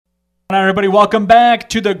Hi, everybody. Welcome back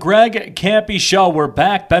to the Greg Kampe Show. We're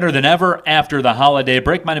back better than ever after the holiday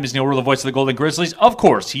break. My name is Neil Ruhr, the voice of the Golden Grizzlies. Of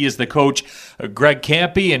course, he is the coach, Greg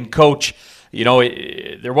Kampe. And, Coach, you know,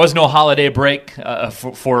 there was no holiday break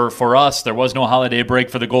for us. There was no holiday break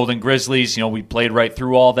for the Golden Grizzlies. You know, we played right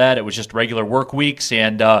through all that. It was just regular work weeks.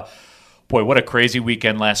 And, boy, what a crazy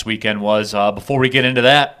weekend last weekend was. Before we get into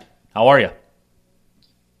that, how are you?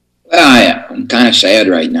 Well, I'm kind of sad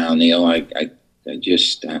right now, Neil.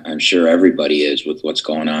 I'm sure everybody is with what's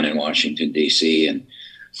going on in Washington, D.C. And,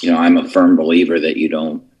 you know, I'm a firm believer that you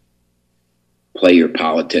don't play your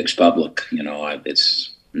politics public. You know,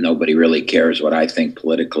 nobody really cares what I think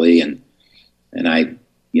politically. And I,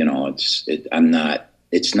 you know,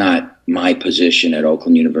 it's not my position at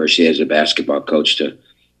Oakland University as a basketball coach to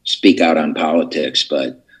speak out on politics,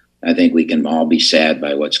 but I think we can all be sad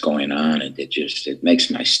by what's going on. It makes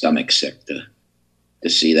my stomach sick to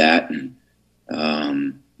see that. And,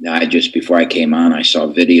 before I came on, I saw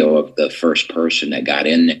video of the first person that got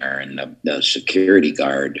in there and the security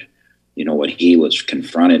guard, you know, what he was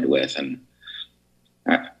confronted with. And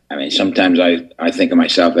I mean, sometimes I think of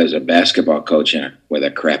myself as a basketball coach with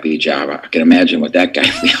a crappy job. I can imagine what that guy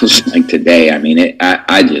feels like today. I mean,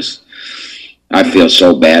 I feel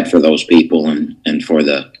so bad for those people and for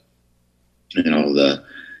the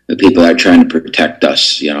people that are trying to protect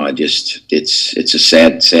us. You know, it's a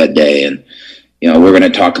sad day. And, you know, we're going to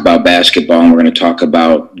talk about basketball and we're going to talk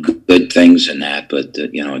about good things in that, but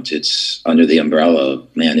you know, it's under the umbrella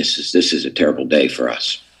of, man, this is a terrible day for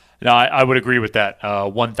us. No, I would agree with that.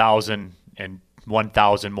 1,000 and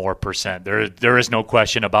 1,000 more percent. There is no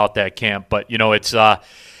question about that, Camp. But you know, it's like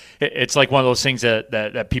one of those things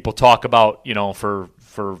that people talk about. You know, for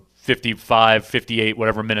 55, 58,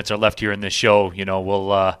 whatever minutes are left here in this show. You know,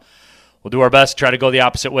 we'll do our best to try to go the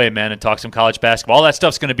opposite way, man, and talk some college basketball. All that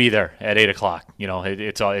stuff's going to be there at 8 o'clock. You know,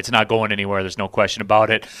 it's not going anywhere. There's no question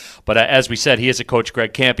about it. But as we said, he is a coach,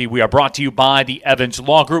 Greg Kampe. We are brought to you by the Evans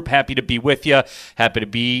Law Group. Happy to be with you. Happy to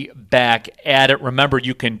be back at it. Remember,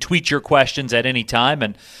 you can tweet your questions at any time,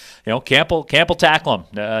 and you know, Camp will tackle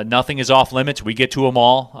them. Nothing is off limits. We get to them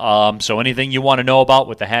all. So anything you want to know about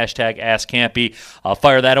with the hashtag AskCampe,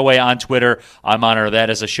 fire that away on Twitter. I monitor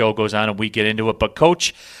that as the show goes on and we get into it. But,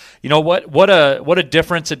 Coach, you know what a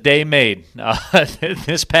difference a day made.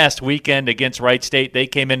 This past weekend against Wright State, they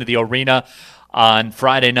came into the arena on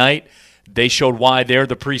Friday night. They showed why they're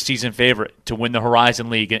the preseason favorite to win the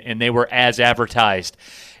Horizon League, and they were as advertised.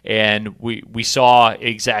 And we saw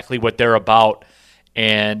exactly what they're about.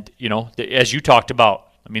 And, you know, as you talked about,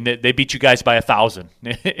 I mean, they beat you guys by 1,000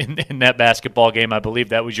 in that basketball game. I believe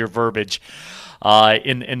that was your verbiage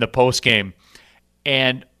in the post game.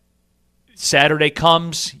 And Saturday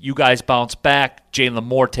comes, you guys bounce back. Jalen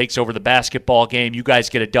Moore takes over the basketball game. You guys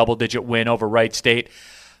get a double-digit win over Wright State.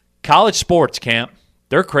 College sports, Camp,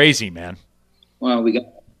 they're crazy, man. Well, we got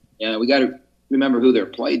to remember who they're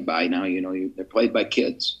played by now. You know, they're played by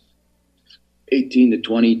kids, 18 to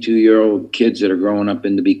 22-year-old kids that are growing up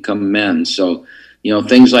and to become men. So, you know,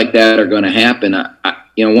 things like that are going to happen.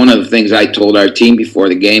 You know, one of the things I told our team before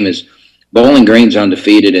the game is Bowling Green's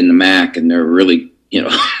undefeated in the MAC, and they're really, you know,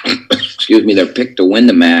 they're picked to win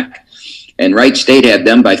the MAC. And Wright State had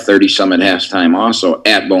them by 30-some at halftime also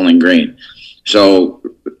at Bowling Green. So,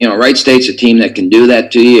 you know, Wright State's a team that can do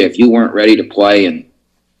that to you if you weren't ready to play. And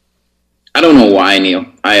I don't know why, Neil.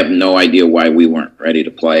 I have no idea why we weren't ready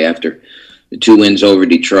to play after the 2 wins over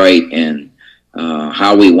Detroit and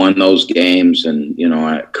how we won those games. And, you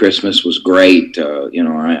know, Christmas was great. You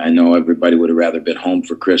know, I know everybody would have rather been home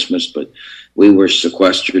for Christmas, but we were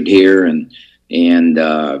sequestered here and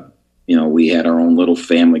you know, we had our own little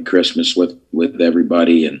family Christmas with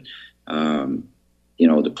everybody. And, you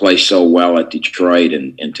know, to play so well at Detroit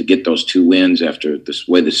and to get those 2 wins after this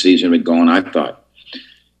way the season had gone, I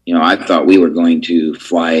thought we were going to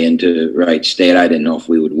fly into Wright State. I didn't know if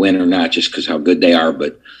we would win or not just because how good they are,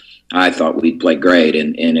 but I thought we'd play great,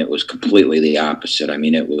 and it was completely the opposite. I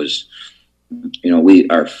mean, it was, you know,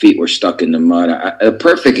 our feet were stuck in the mud. A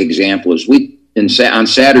perfect example is on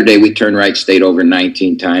Saturday we turned Wright State over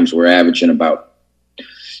 19 times. We're averaging about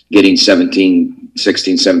getting 16,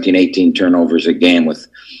 17, 18 turnovers a game with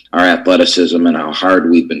our athleticism and how hard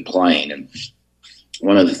we've been playing. And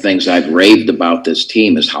one of the things I've raved about this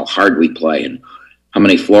team is how hard we play and how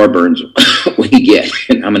many floor burns we get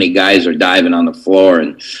and how many guys are diving on the floor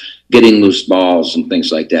and getting loose balls and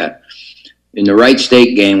things like that. In the Wright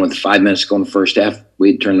State game with 5 minutes to go in the first half,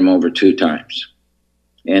 we'd turned them over 2 times.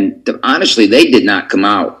 And honestly, they did not come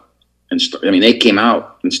out. They came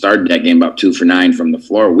out and started that game about 2 for 9 from the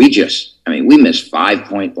floor. We missed 5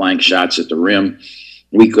 point blank shots at the rim.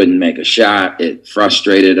 We couldn't make a shot. It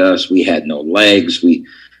frustrated us. We had no legs.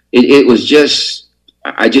 It was just,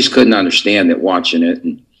 I just couldn't understand it watching it.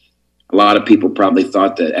 And a lot of people probably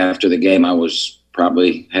thought that after the game I was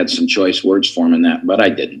probably had some choice words for him in that, but I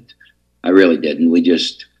didn't. I really didn't.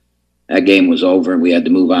 That game was over and we had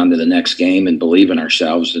to move on to the next game and believe in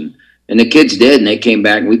ourselves. And the kids did, and they came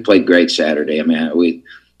back and we played great Saturday. I mean,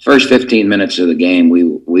 first 15 minutes of the game, we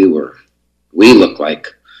looked like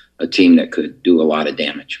a team that could do a lot of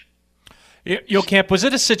damage. Camp, was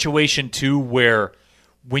it a situation too where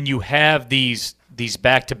when you have these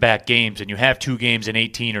back-to-back games and you have 2 games in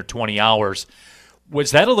 18 or 20 hours,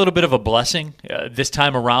 was that a little bit of a blessing this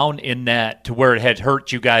time around in that to where it had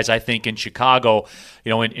hurt you guys, I think, in Chicago,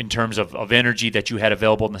 in terms of energy that you had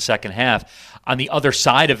available in the second half? On the other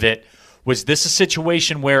side of it, was this a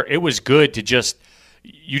situation where it was good to just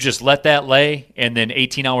let that lay, and then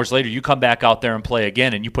 18 hours later you come back out there and play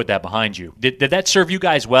again and you put that behind you? Did that serve you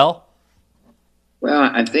guys well?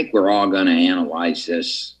 Well, I think we're all going to analyze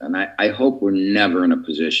this, and I hope we're never in a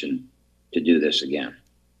position to do this again.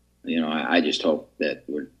 I just hope that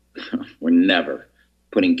we're never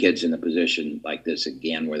putting kids in a position like this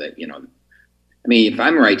again where that, I mean, if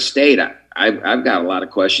I'm Wright State, I've got a lot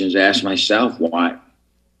of questions to ask myself. Why,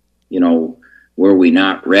 were we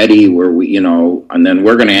not ready? Were we, and then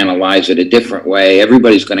we're going to analyze it a different way.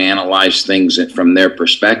 Everybody's going to analyze things from their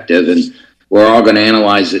perspective, and we're all going to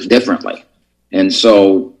analyze it differently. And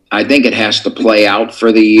so I think it has to play out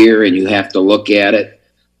for the year, and you have to look at it.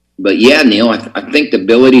 But yeah, Neil, I think the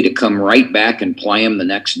ability to come right back and play them the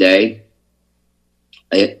next day,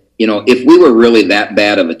 if we were really that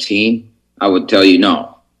bad of a team, I would tell you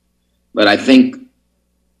no. But I think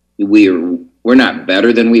we're not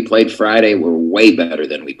better than we played Friday. We're way better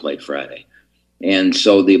than we played Friday. And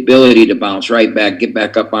so the ability to bounce right back, get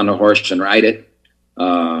back up on the horse and ride it,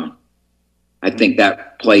 I think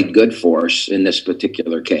that played good for us in this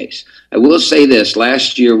particular case. I will say this.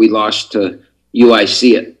 Last year we lost to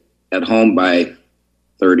UIC at home by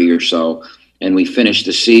 30 or so, and we finished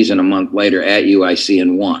the season a month later at UIC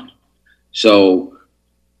and won. So,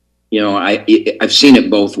 I've seen it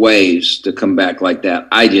both ways to come back like that.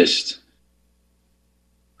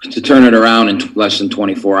 To turn it around in less than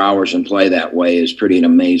 24 hours and play that way is pretty an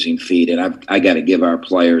amazing feat. And I got to give our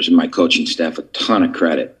players and my coaching staff a ton of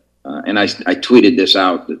credit. And I tweeted this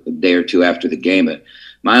out a day or two after the game. But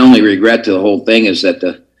my only regret to the whole thing is that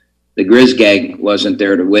the Grizz gang wasn't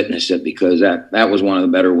there to witness it, because that was one of the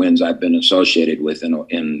better wins I've been associated with in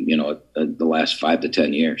the last 5 to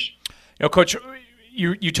 10 years. Coach,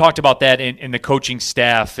 you talked about that in the coaching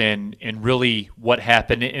staff and really what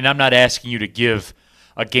happened. And I'm not asking you to give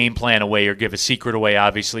a game plan away or give a secret away,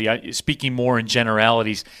 obviously. Speaking more in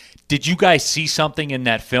generalities, did you guys see something in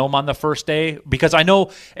that film on the first day? Because I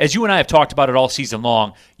know, as you and I have talked about it all season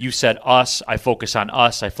long, you said us, I focus on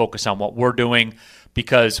what we're doing,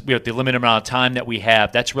 because we have the limited amount of time that we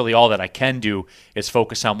have. That's really all that I can do is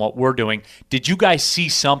focus on what we're doing. Did you guys see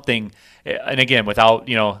something, and again, without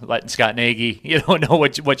letting Scott Nagy know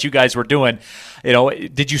what you guys were doing,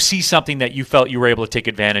 did you see something that you felt you were able to take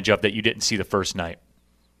advantage of that you didn't see the first night?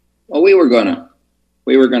 Well, we were gonna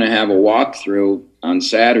have a walkthrough on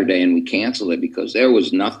Saturday, and we canceled it because there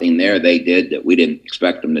was nothing there they did that we didn't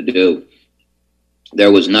expect them to do.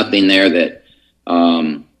 There was nothing there that,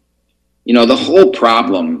 the whole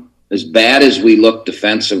problem, as bad as we looked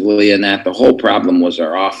defensively and the whole problem was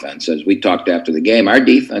our offense. As we talked after the game, our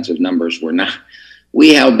defensive numbers were not.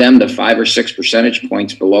 We held them to 5 or 6 percentage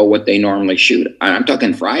points below what they normally shoot. I'm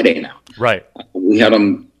talking Friday now. Right. We had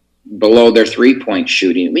them below their 3-point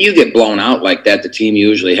shooting. When you get blown out like that, the team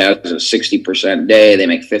usually has a 60% day. They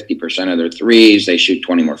make 50% of their threes. They shoot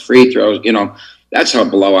 20 more free throws. That's how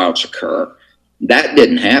blowouts occur. That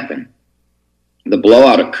didn't happen. The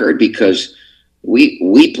blowout occurred because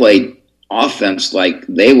we played offense like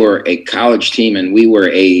they were a college team and we were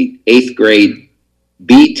a 8th grade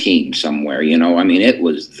B team somewhere. It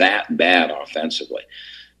was that bad offensively,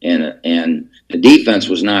 and the defense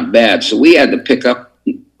was not bad. So we had to pick up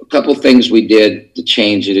a couple things we did to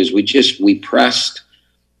change it. Is we pressed.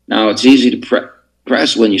 Now it's easy to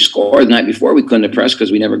press when you score. The night before we couldn't have pressed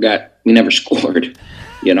because we never scored.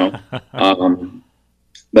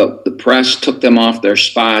 But the press took them off their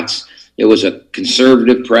spots. It was a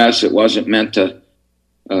conservative press. It wasn't meant to,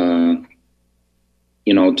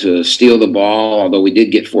 to steal the ball, although we did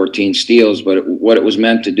get 14 steals. But what it was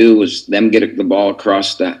meant to do was them get the ball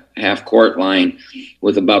across the half-court line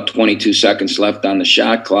with about 22 seconds left on the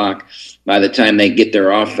shot clock. By the time they get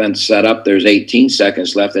their offense set up, there's 18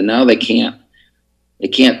 seconds left, and now they can't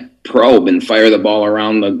probe and fire the ball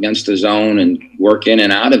around against the zone and work in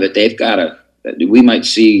and out of it. They've got to we might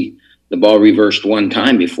see the ball reversed one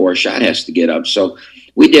time before a shot has to get up. So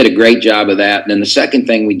we did a great job of that. And then the second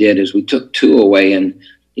thing we did is we took 2 away, and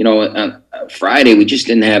on Friday we just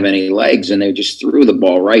didn't have any legs, and they just threw the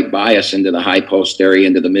ball right by us into the high post area,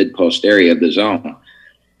 into the mid post area of the zone,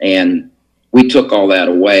 and we took all that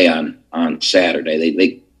away on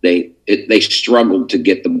Saturday. They struggled to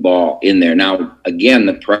get the ball in there. Now again,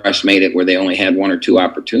 the press made it where they only had 1 or 2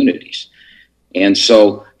 opportunities, and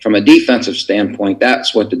so from a defensive standpoint,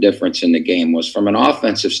 that's what the difference in the game was. From an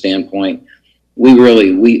offensive standpoint, we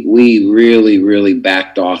really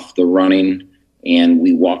backed off the running, and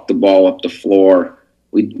we walked the ball up the floor.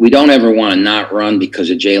 We don't ever want to not run because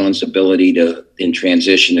of Jalen's ability to, in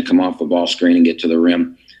transition, to come off a ball screen and get to the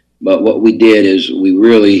rim. But what we did is we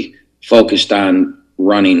really focused on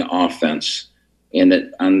running offense. And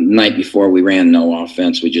that on the night before, we ran no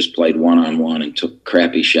offense. We just played one-on-one and took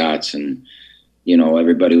crappy shots, and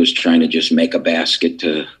everybody was trying to just make a basket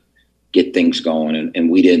to get things going, and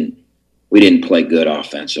we didn't play good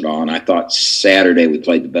offense at all. And I thought Saturday we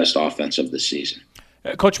played the best offense of the season.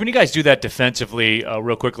 Coach, when you guys do that defensively,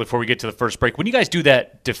 real quickly before we get to the first break, when you guys do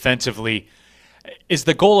that defensively, is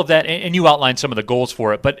the goal of that, and you outlined some of the goals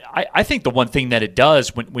for it, but I think the one thing that it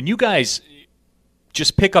does, when you guys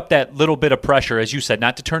just pick up that little bit of pressure, as you said,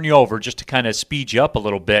 not to turn you over, just to kind of speed you up a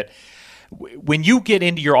little bit, when you get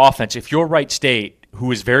into your offense, if you're Wright State,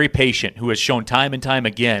 who is very patient, who has shown time and time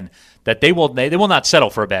again that they will not settle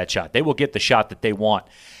for a bad shot. They will get the shot that they want.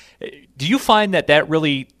 Do you find that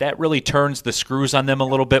really turns the screws on them a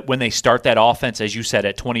little bit when they start that offense, as you said,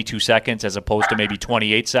 at 22 seconds as opposed to maybe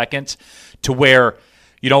 28 seconds, to where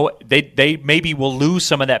they maybe will lose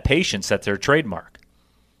some of that patience that's their trademark?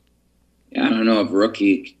 Yeah, I don't know if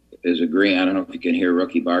Rookie is agreeing. I don't know if you can hear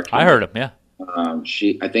Rookie barking. I heard him, yeah.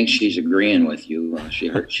 I think she's agreeing with you.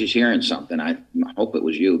 She's hearing something. I hope it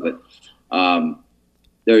was you, but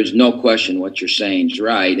there's no question what you're saying is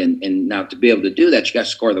right. And now to be able to do that, you got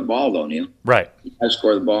to score the ball, don't you? Right. You got to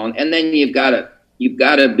score the ball, and then you've got to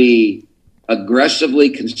be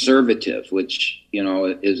aggressively conservative, which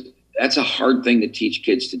that's a hard thing to teach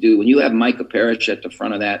kids to do. When you have Micah Parrish at the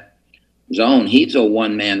front of that zone, he's a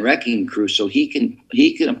one-man wrecking crew, so he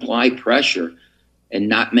can apply pressure and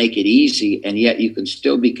not make it easy, and yet you can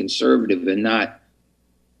still be conservative and not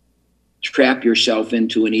trap yourself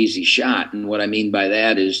into an easy shot. And what I mean by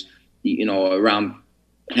that is, around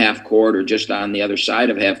half court or just on the other side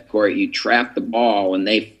of half court, you trap the ball and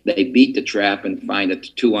they beat the trap and find a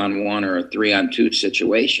 2-on-1 or a 3-on-2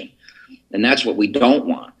 situation. And that's what we don't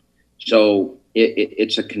want. So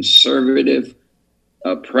it's a conservative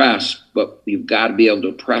press, but you've got to be able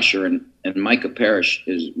to pressure, and Micah Parrish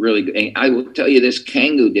is really good. And I will tell you this,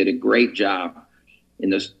 Kangu did a great job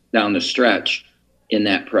down the stretch in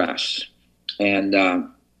that press. And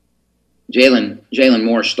Jalen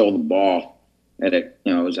Moore stole the ball at I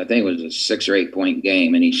think it was a 6 or 8 point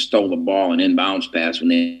game, and he stole the ball an inbounds pass when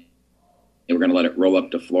they were going to let it roll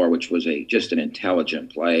up the floor, which was just an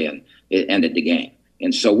intelligent play, and it ended the game.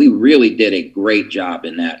 And so we really did a great job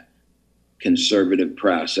in that conservative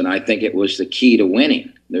press, and I think it was the key to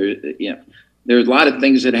winning. There's a lot of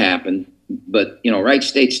things that happened, but Wright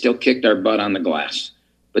State still kicked our butt on the glass.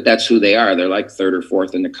 But that's who they are. They're like 3rd or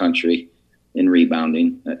 4th in the country in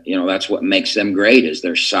rebounding. That's what makes them great, is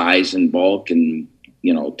their size and bulk, and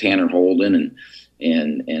Tanner Holden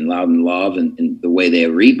and Loudon Love and the way they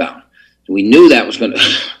rebound. So we knew that was going to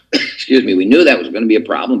we knew that was going to be a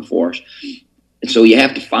problem for us. And so you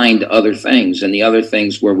have to find other things, and the other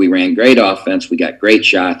things where we ran great offense, we got great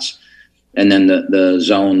shots, and then the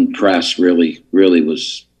zone press really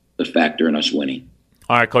was the factor in us winning.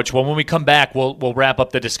 All right, Coach. Well, when we come back, we'll wrap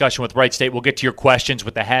up the discussion with Wright State. We'll get to your questions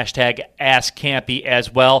with the hashtag AskCampy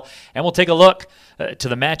as well, and we'll take a look to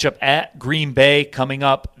the matchup at Green Bay coming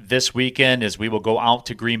up this weekend, as we will go out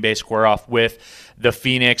to Green Bay, square off with the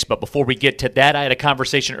Phoenix. But before we get to that, I had a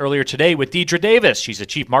conversation earlier today with Deidre Davis. She's the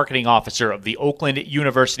Chief Marketing Officer of the Oakland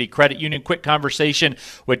University Credit Union. Quick conversation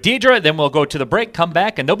with Deidre, then we'll go to the break, come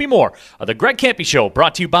back, and there'll be more of the Greg Campy Show,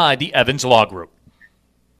 brought to you by the Evans Law Group.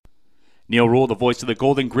 Neil Rule, the voice of the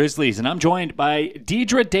Golden Grizzlies, and I'm joined by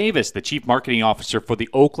Deidre Davis, the Chief Marketing Officer for the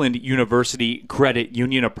Oakland University Credit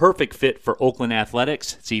Union, a perfect fit for Oakland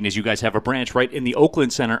athletics, seeing as you guys have a branch right in the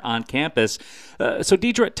Oakland Center on campus. So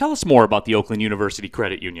Deidre, tell us more about the Oakland University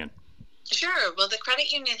Credit Union. Sure. Well, the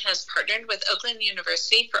credit union has partnered with Oakland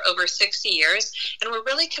University for over 60 years, and we're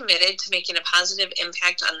really committed to making a positive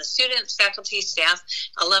impact on the students, faculty, staff,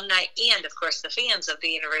 alumni, and of course the fans of the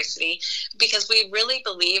university, because we really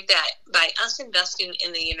believe that by us investing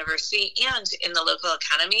in the university and in the local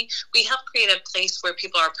economy, we help create a place where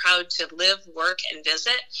people are proud to live, work, and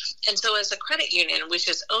visit. And so as a credit union, which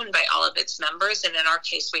is owned by all of its members, and in our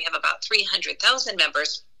case, we have about 300,000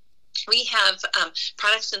 members, we have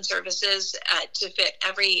products and services to fit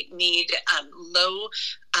every need, low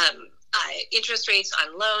interest rates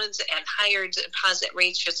on loans and higher deposit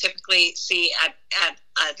rates you typically see at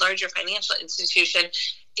a larger financial institution.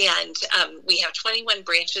 And we have 21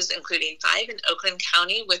 branches, including 5 in Oakland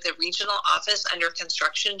County, with a regional office under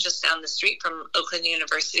construction just down the street from Oakland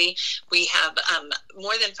University. We have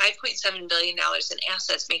more than $5.7 billion in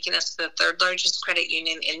assets, making us the 3rd largest credit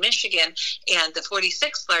union in Michigan and the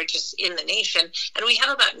 46th largest in the nation. And we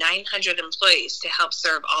have about 900 employees to help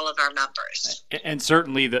serve all of our members. And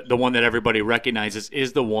certainly the one that everybody recognizes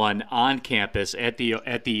is the one on campus at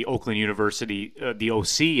the Oakland University, the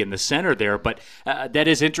OC in the center there. But that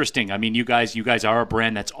is interesting. I mean, you guys are a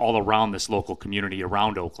brand that's all around this local community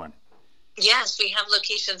around Oakland. Yes, we have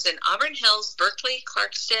locations in Auburn Hills, Berkeley,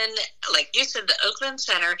 Clarkston, like you said, the Oakland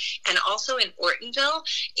Center, and also in Ortonville.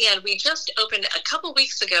 And we just opened a couple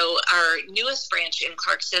weeks ago our newest branch in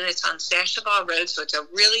Clarkston. It's on Sashabaw Road, so it's a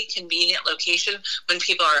really convenient location when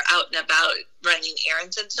people are out and about running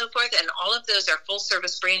errands and so forth. And all of those are full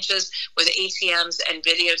service branches with ATMs and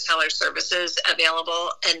video teller services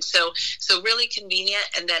available. And so really convenient.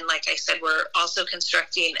 And then, like I said, we're also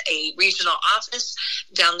constructing a regional office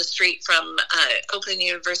down the street from Oakland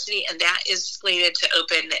University, and that is slated to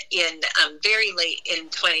open in very late in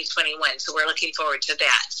 2021. So we're looking forward to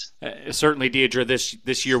that. Certainly, Deidre,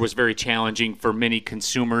 this year was very challenging for many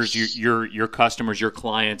consumers. Your customers, your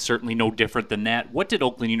clients, certainly no different than that. What did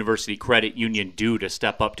Oakland University Credit Union do to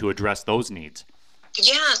step up to address those needs?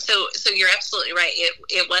 Yeah, so you're absolutely right.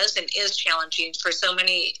 It was and is challenging for so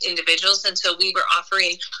many individuals, and so we were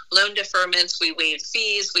offering loan deferments. We waived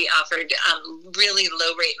fees. We offered really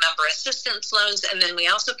low-rate member assistance loans, and then we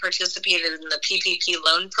also participated in the PPP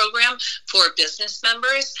loan program for business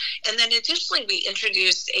members. And then additionally, we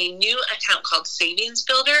introduced a new account called Savings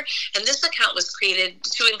Builder, and this account was created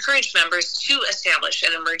to encourage members to establish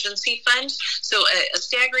an emergency fund. So a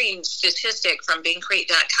staggering statistic from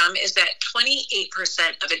Bankrate.com is that 28%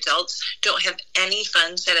 of adults don't have any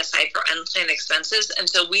funds set aside for unplanned expenses. And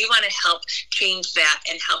so we want to help change that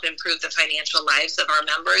and help improve the financial lives of our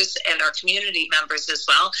members and our community members as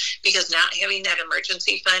well, because not having that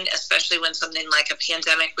emergency fund, especially when something like a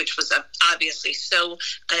pandemic, which was obviously so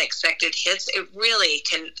unexpected, hits, it really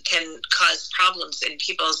can cause problems in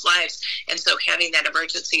people's lives. And so having that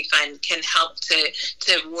emergency fund can help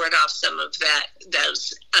to ward off some of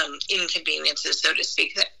those inconveniences, so to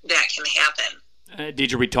speak, that can happen.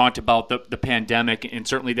 Deidre, we talked about the pandemic, and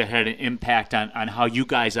certainly that had an impact on how you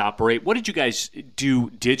guys operate. What did you guys do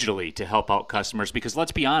digitally to help out customers? Because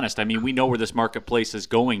let's be honest, I mean, we know where this marketplace is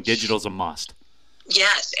going. Digital's a must.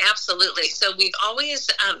 Yes, absolutely. So we've always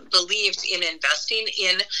believed in investing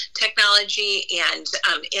in technology and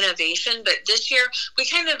innovation, but this year we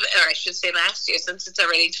or I should say last year, since it's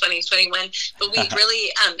already 2021, but we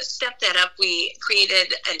really stepped that up. We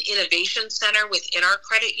created an innovation center within our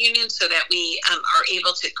credit union so that we are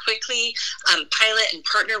able to quickly pilot and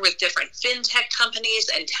partner with different fintech companies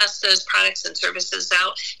and test those products and services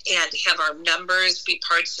out, and have our members be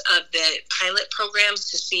parts of the pilot programs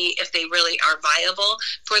to see if they really are viable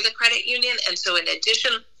for the credit union. And so in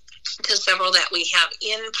addition to several that we have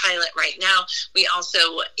in pilot right now, we also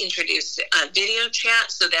introduced video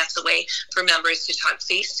chat. So that's a way for members to talk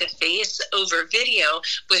face-to-face over video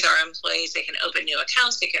with our employees. They can open new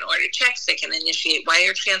accounts, they can order checks, they can initiate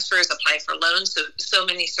wire transfers, apply for loans, so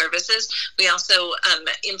many services. We also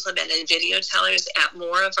implemented video tellers at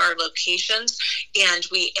more of our locations, and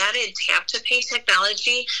we added tap-to-pay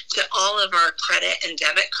technology to all of our credit and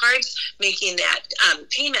debit cards, making that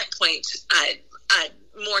payment point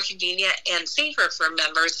more convenient and safer for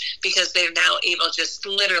members, because they're now able just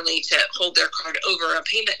literally to hold their card over a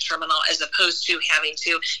payment terminal as opposed to having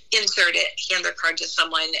to insert it, hand their card to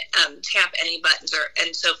someone, tap any buttons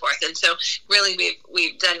and so forth. And so really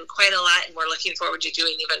we've done quite a lot, and we're looking forward to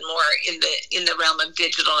doing even more in the realm of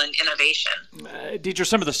digital and innovation. Deidre,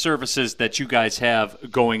 some of the services that you guys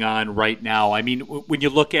have going on right now, I mean, when you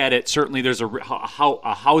look at it, certainly there's a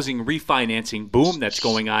housing refinancing boom that's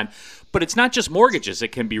going on. But it's not just mortgages that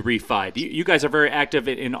can be refied. You guys are very active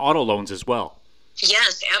in auto loans as well.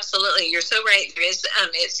 Yes, absolutely. You're so right. There is.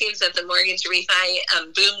 It seems that the mortgage refi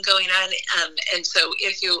boom going on, and so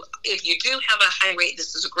if you do have a high rate,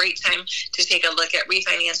 this is a great time to take a look at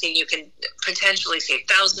refinancing. You can potentially save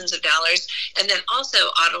thousands of dollars, and then also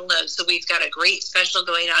auto loans. So we've got a great special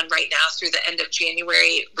going on right now through the end of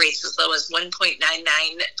January. Rates as low as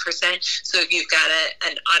 1.99%. So if you've got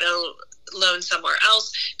an auto loan somewhere else,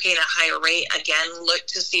 paying a higher rate, again, look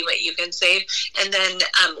to see what you can save. And then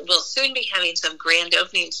we'll soon be having some grand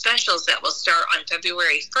opening specials that will start on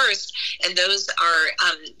February 1st, and those are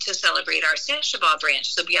to celebrate our Sashaball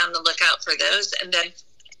branch. So be on the lookout for those. And then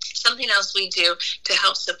something else we do to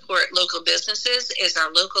help support local businesses is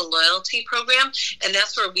our local loyalty program, and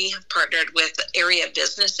that's where we have partnered with area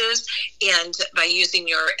businesses, and by using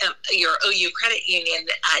your OU Credit Union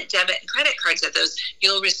debit and credit cards at those,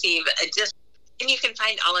 you'll receive a discount. And you can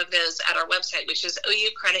find all of those at our website, which is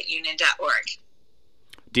oucreditunion.org.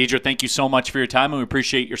 Deidre, thank you so much for your time, and we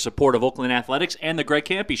appreciate your support of Oakland Athletics and the Greg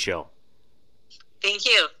Kampe Show. Thank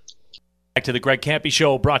you. Back to the Greg Kampe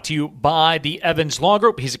Show, brought to you by the Evans Law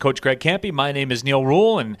Group. He's a Coach Greg Kampe. My name is Neil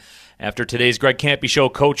Rule, and after today's Greg Kampe Show,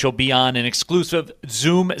 Coach will be on an exclusive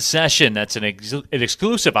Zoom session. That's an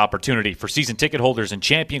exclusive opportunity for season ticket holders and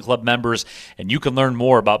Champion Club members, and you can learn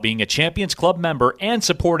more about being a Champions Club member and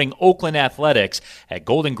supporting Oakland Athletics at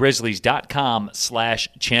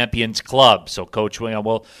goldengrizzlies.com/Champions Club. So, Coach,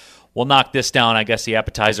 we'll knock this down, I guess, the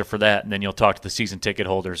appetizer for that, and then you'll talk to the season ticket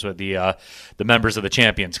holders with the members of the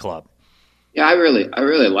Champions Club. Yeah, I really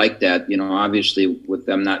like that. You know, obviously with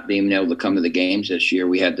them not being able to come to the games this year,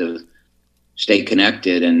 we had to stay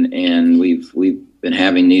connected, and we've been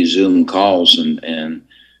having these Zoom calls, and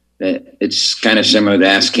it's kind of similar to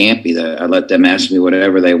Ask Kampe. I let them ask me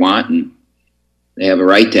whatever they want, and they have a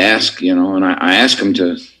right to ask, you know, and I ask them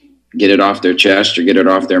to get it off their chest or get it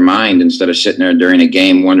off their mind instead of sitting there during a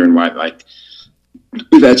game wondering why. Like,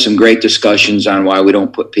 we've had some great discussions on why we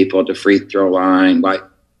don't put people at the free throw line, why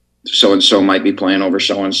so-and-so might be playing over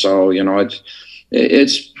so-and-so. You know,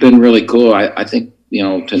 it's been really cool. I think, you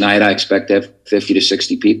know, tonight I expect to have 50 to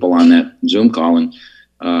 60 people on that Zoom call, and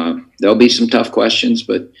there'll be some tough questions,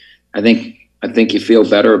 but I think you feel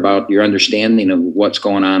better about your understanding of what's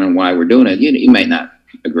going on and why we're doing it. You might not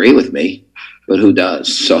agree with me, but who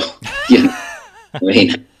does? So, you know, I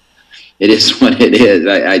mean, it is what it is.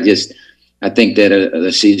 I think that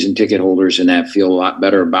the season ticket holders and that feel a lot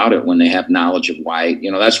better about it when they have knowledge of why.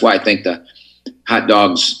 You know, that's why I think the hot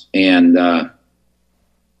dogs and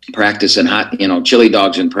practice and chili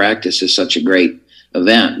dogs in practice is such a great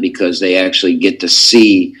event, because they actually get to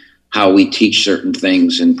see how we teach certain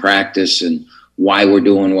things in practice and why we're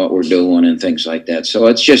doing what we're doing and things like that. So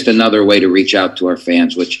it's just another way to reach out to our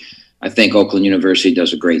fans, which I think Oakland University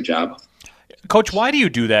does a great job of. Coach, why do you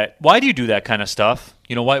do that? Why do you do that kind of stuff?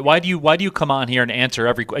 You know, why do you come on here and answer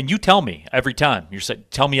and you tell me every time. You say,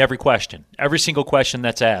 tell me every question, every single question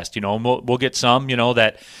that's asked. You know, and we'll get some, you know,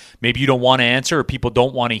 that maybe you don't want to answer or people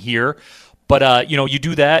don't want to hear. But you know, you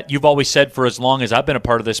do that. You've always said, for as long as I've been a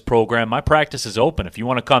part of this program, my practice is open. If you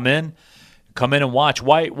want to come in and watch.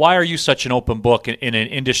 Why are you such an open book in an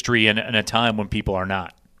industry and in a time when people are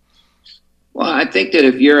not? Well, I think that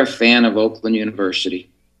if you're a fan of Oakland University,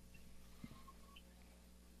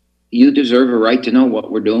 you deserve a right to know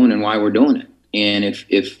what we're doing and why we're doing it. And if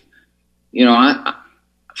you know,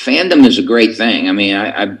 fandom is a great thing. I mean,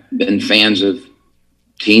 I've been fans of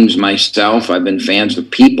teams myself. I've been fans of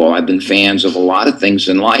people. I've been fans of a lot of things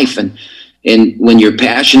in life. And when you're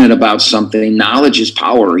passionate about something, knowledge is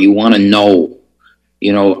power. You want to know,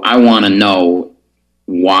 you know, I want to know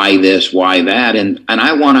why this, why that. And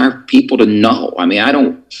I want our people to know. I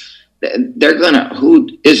mean, who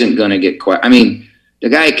isn't going to get quiet? I mean, the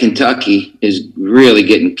guy at Kentucky is really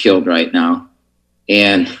getting killed right now,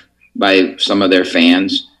 and by some of their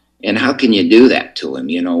fans. And how can you do that to him,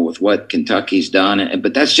 you know, with what Kentucky's done?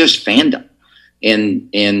 But that's just fandom. And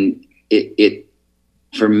it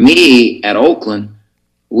for me at Oakland,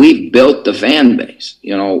 we've built the fan base.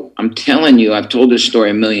 You know, I'm telling you, I've told this story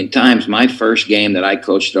a million times. My first game that I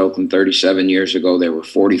coached at Oakland 37 years ago, there were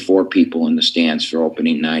 44 people in the stands for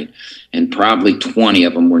opening night, and probably 20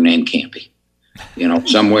 of them were named Kampe. You know,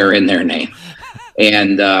 somewhere in their name.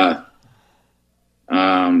 And to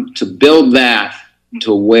build that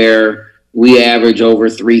to where we average over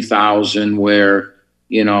 3,000, where,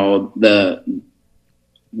 you know, the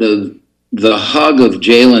hug of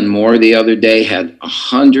Jalen Moore the other day had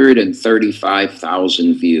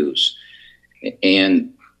 135,000 views.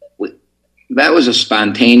 And that was a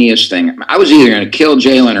spontaneous thing. I was either going to kill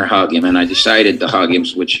Jalen or hug him, and I decided to hug him,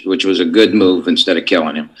 which was a good move instead of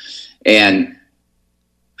killing him. And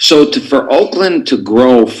So for Oakland to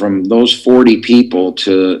grow from those 40 people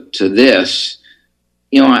to this,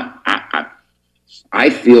 you know, I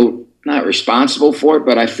feel not responsible for it,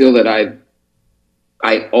 but I feel that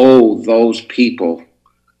I owe those people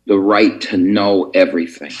the right to know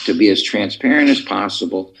everything, to be as transparent as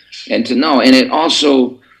possible, and to know. And it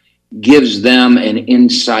also gives them an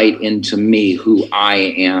insight into me, who I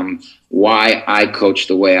am, why I coach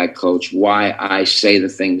the way I coach, why I say the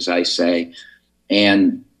things I say.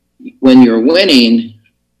 And when you're winning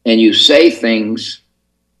and you say things,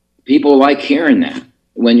 people like hearing that.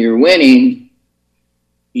 When you're winning,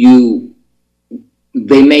 they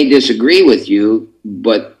may disagree with you,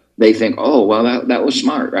 but they think, oh, well, that was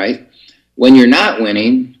smart, right? When you're not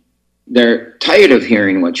winning, they're tired of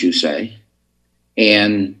hearing what you say,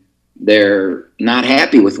 and they're not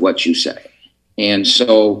happy with what you say. And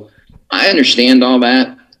so I understand all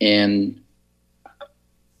that, and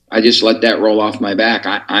I just let that roll off my back.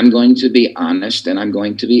 I'm going to be honest, and I'm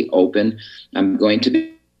going to be open. I'm going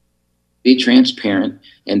to be transparent,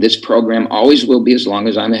 and this program always will be as long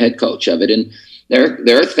as I'm the head coach of it. And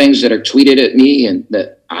there are things that are tweeted at me and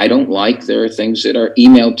that I don't like. There are things that are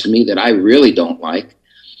emailed to me that I really don't like.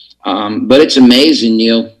 But it's amazing,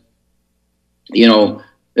 Neil. You know,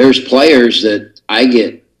 there's players that I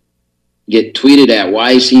get tweeted at.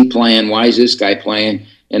 Why is he playing? Why is this guy playing?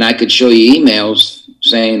 And I could show you emails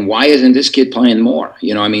saying, why isn't this kid playing more?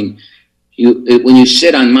 You know, I mean, when you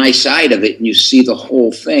sit on my side of it and you see the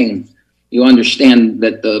whole thing, you understand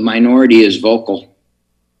that the minority is vocal.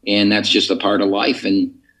 And that's just a part of life.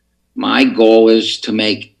 And my goal is to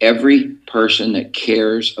make every person that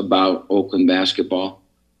cares about Oakland basketball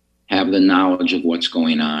have the knowledge of what's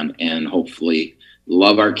going on, and hopefully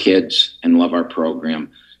love our kids and love our program.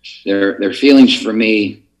 Their feelings for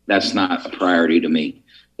me, that's not a priority to me.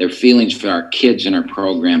 Their feelings for our kids and our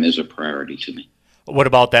program is a priority to me. What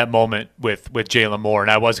about that moment with Jalen Moore?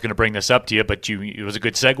 And I was going to bring this up to you, but it was a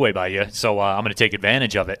good segue by you, so I'm going to take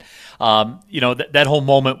advantage of it. You know, that whole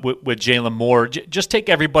moment with Jalen Moore, just take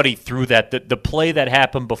everybody through that, the play that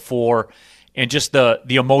happened before, and just the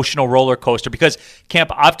emotional roller coaster. Because,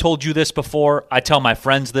 Camp, I've told you this before. I tell my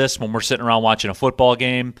friends this when we're sitting around watching a football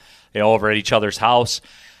game, over at each other's house.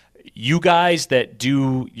 You guys that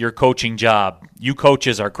do your coaching job, you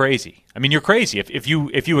coaches are crazy. I mean, you're crazy. If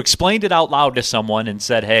you explained it out loud to someone and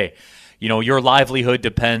said, hey, you know, your livelihood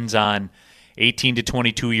depends on 18 to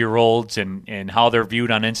 22-year-olds and how they're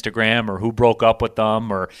viewed on Instagram, or who broke up with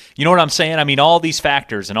them, or, you know what I'm saying? I mean, all these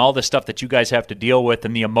factors and all the stuff that you guys have to deal with,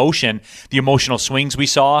 and the emotional swings we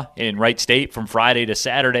saw in Wright State from Friday to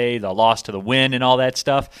Saturday, the loss to the win and all that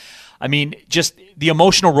stuff. I mean, just the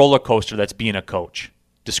emotional roller coaster that's being a coach.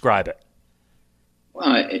 Describe it.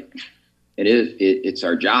 Well, it is. It's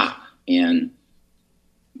our job. And,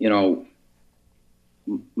 you know,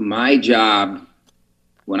 my job,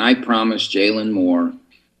 when I promised Jalen Moore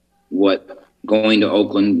what going to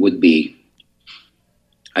Oakland would be,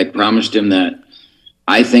 I promised him that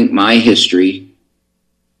I think my history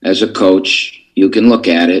as a coach, you can look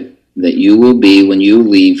at it, that you will be, when you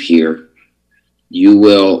leave here, you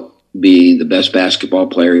will be the best basketball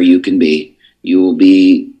player you can be. You will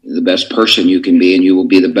be the best person you can be, and you will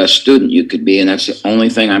be the best student you could be. And that's the only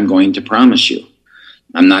thing I'm going to promise you.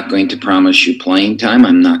 I'm not going to promise you playing time.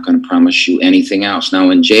 I'm not going to promise you anything else.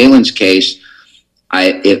 Now, in Jalen's case,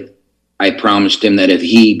 I promised him that if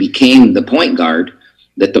he became the point guard,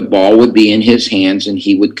 that the ball would be in his hands and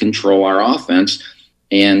he would control our offense,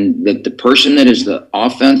 and that the person that is the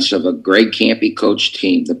offense of a Greg Kampe coach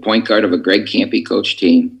team, the point guard of a Greg Kampe coach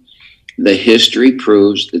team, the history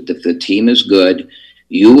proves that if the team is good,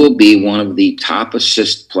 you will be one of the top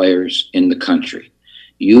assist players in the country.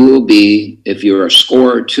 You will be, if you're a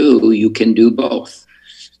scorer too, you can do both.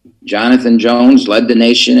 Jonathan Jones led the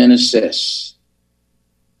nation in assists.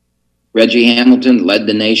 Reggie Hamilton led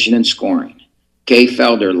the nation in scoring. Kay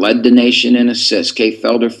Felder led the nation in assists. Kay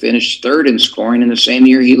Felder finished third in scoring in the same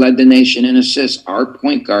year he led the nation in assists. Our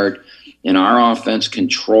point guard in our offense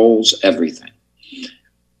controls everything.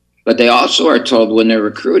 But they also are told when they're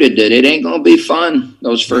recruited that it ain't going to be fun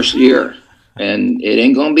those first year. And it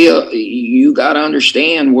ain't going to be you got to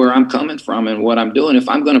understand where I'm coming from and what I'm doing. If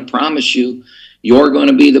I'm going to promise you you're going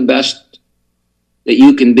to be the best that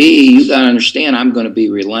you can be, you got to understand I'm going to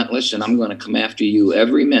be relentless, and I'm going to come after you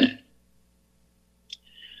every minute.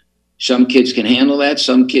 Some kids can handle that.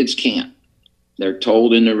 Some kids can't. They're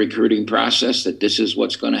told in the recruiting process that this is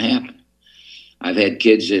what's going to happen. I've had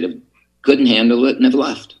kids that couldn't handle it and have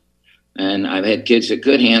left. And I've had kids that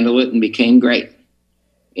could handle it and became great.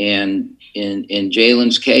 And in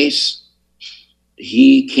Jalen's case,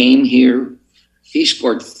 he came here He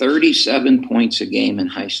scored 37 points a game in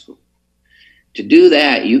high school. To do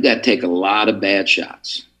that, you got to take a lot of bad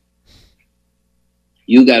shots.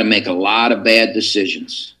 You got to make a lot of bad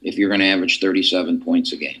decisions if you're going to average 37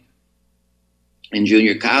 points a game. In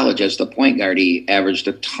junior college, as the point guard, he averaged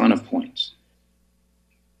a ton of points.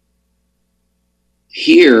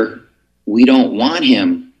 Here, we don't want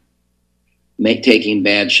him taking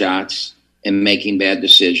bad shots and making bad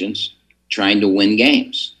decisions, trying to win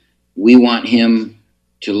games. We want him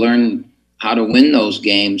to learn how to win those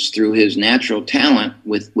games through his natural talent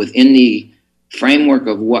within the framework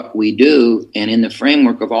of what we do and in the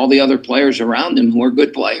framework of all the other players around him who are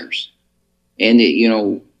good players. And,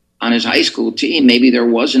 on his high school team, maybe there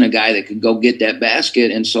wasn't a guy that could go get that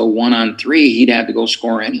basket, and so 1-on-3, he'd have to go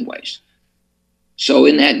score anyways. So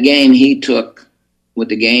in that game, he took, with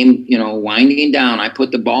the game, winding down, I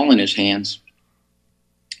put the ball in his hands,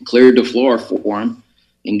 cleared the floor for him,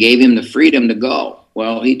 and gave him the freedom to go.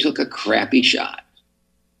 Well, he took a crappy shot.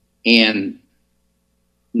 And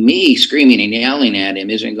me screaming and yelling at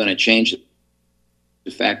him isn't going to change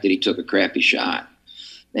the fact that he took a crappy shot.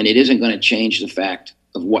 And it isn't going to change the fact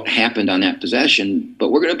of what happened on that possession.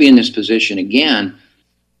 But we're going to be in this position again,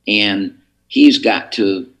 and he's got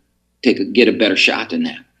to get a better shot than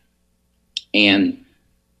that. And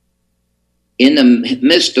in the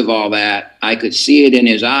midst of all that, I could see it in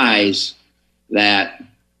his eyes that,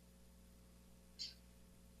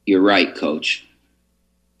 you're right, coach.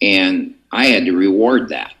 And I had to reward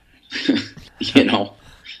that.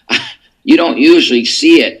 You don't usually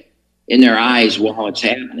see it in their eyes while it's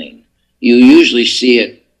happening. You usually see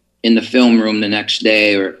it in the film room the next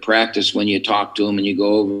day or at practice when you talk to them and you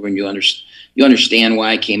go over and you understand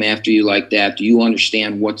why I came after you like that. Do you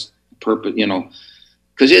understand what's purpose?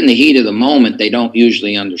 Because in the heat of the moment, they don't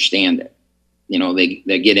usually understand it.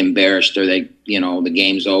 They get embarrassed or the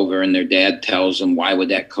game's over and their dad tells them, why would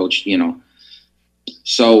that coach,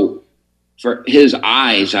 So for his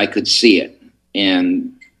eyes, I could see it.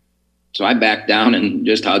 And so I backed down and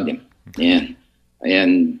just hugged him.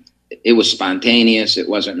 And it was spontaneous. It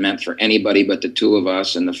wasn't meant for anybody but the two of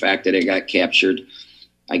us. And the fact that it got captured,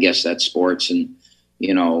 I guess that's sports. And,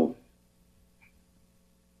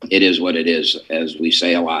 it is what it is, as we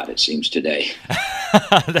say a lot, it seems, today.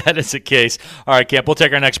 That is the case. All right, Camp, we'll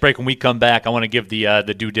take our next break. When we come back, I want to give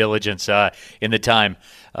the due diligence in the time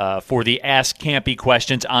for the Ask Campy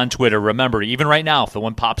questions on Twitter. Remember, even right now, if the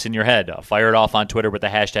one pops in your head, fire it off on Twitter with the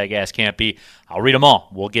hashtag Ask Campy. I'll read them all.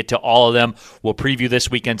 We'll get to all of them. We'll preview this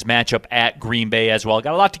weekend's matchup at Green Bay as well.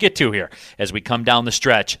 Got a lot to get to here as we come down the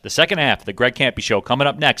stretch. The second half of the Greg Campy Show coming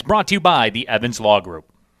up next, brought to you by the Evans Law Group.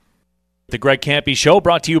 The Greg Campy Show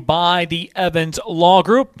brought to you by the Evans Law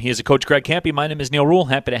Group. He is a Coach Greg Campy. My name is Neil Rule.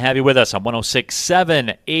 Happy to have you with us on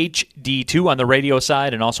 106.7 HD2 on the radio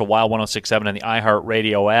side and also Wild 106.7 on the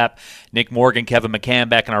iHeartRadio app. Nick Morgan, Kevin McCann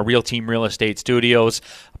back in our Real Team Real Estate studios,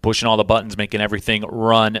 pushing all the buttons, making everything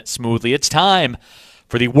run smoothly. It's time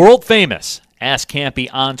for the world-famous Ask Campy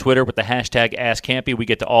on Twitter with the hashtag Ask Campy. We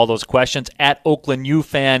get to all those questions. At Oakland U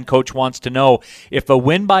Fan, Coach wants to know if a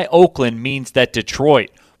win by Oakland means that Detroit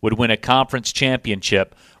would win a conference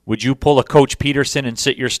championship, would you pull a Coach Peterson and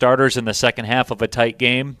sit your starters in the second half of a tight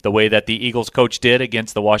game, the way that the Eagles coach did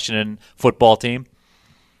against the Washington football team?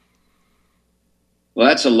 Well,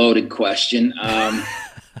 that's a loaded question.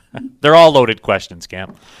 They're all loaded questions,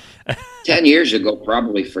 Cam. 10 years ago,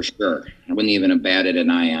 probably for sure. I wouldn't even have batted an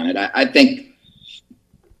eye on it. I think,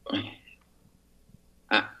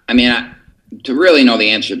 to really know the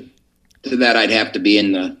answer to that, I'd have to be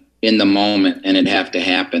in the moment, and it'd have to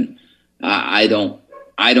happen. I don't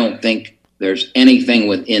think there's anything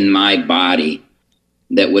within my body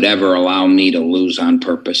that would ever allow me to lose on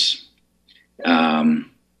purpose. So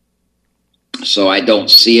I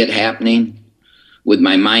don't see it happening. Would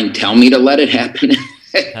my mind tell me to let it happen?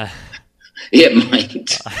 It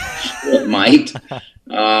might. It might.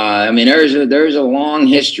 There's a long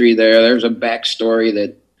history there. There's a backstory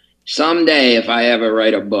that someday, if I ever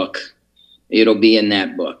write a book, it'll be in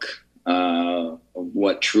that book of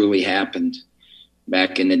what truly happened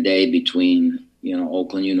back in the day between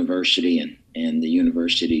Oakland University and the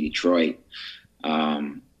University of Detroit.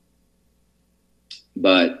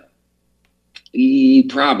 But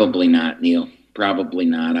probably not, Neil. Probably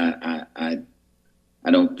not. I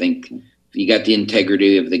don't think you got the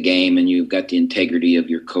integrity of the game and you've got the integrity of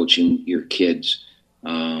your coaching your kids.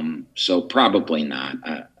 So probably not.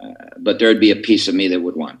 But there'd be a piece of me that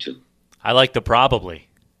would want to. I like the probably.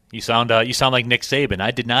 You sound like Nick Saban.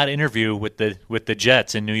 I did not interview with the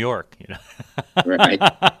Jets in New York. Right.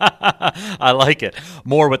 I like it.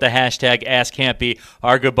 More with the hashtag #AskCampy.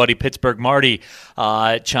 Our good buddy Pittsburgh Marty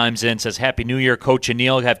chimes in, says, "Happy New Year, Coach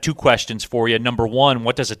O'Neill. I have two questions for you. Number one,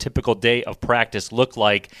 what does a typical day of practice look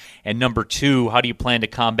like? And number two, how do you plan to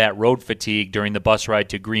combat road fatigue during the bus ride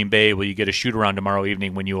to Green Bay? Will you get a shoot-around tomorrow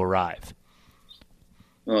evening when you arrive?"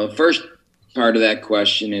 Well, the first part of that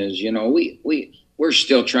question is, we're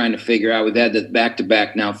still trying to figure out. We've had the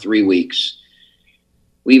back-to-back now 3 weeks.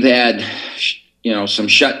 We've had, some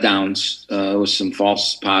shutdowns with some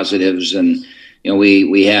false positives, and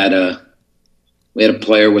we had a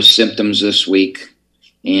player with symptoms this week,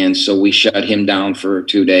 and so we shut him down for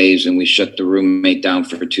 2 days, and we shut the roommate down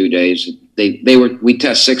for 2 days. We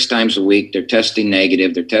test 6 times a week. They're testing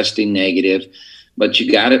negative, but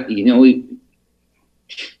you got it.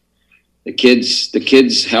 The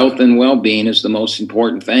kids' health and well-being is the most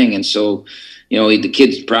important thing. And so, the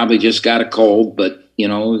kid's probably just got a cold, but,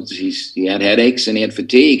 he had headaches and he had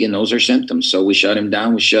fatigue, and those are symptoms. So we shut him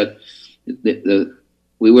down.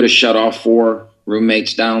 We would have shut all 4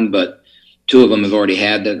 roommates down, but 2 of them have already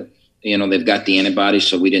had they've got the antibodies,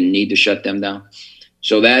 so we didn't need to shut them down.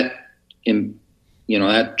 So that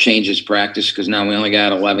changes practice, because now we only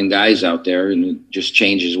got 11 guys out there, and it just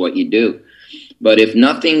changes what you do. But if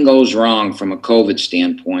nothing goes wrong from a COVID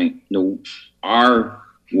standpoint, our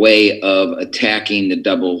way of attacking the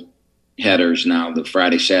double headers now, the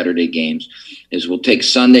Friday, Saturday games, is we'll take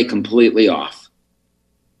Sunday completely off.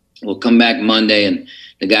 We'll come back Monday, and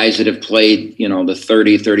the guys that have played, the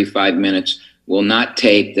 30, 35 minutes will not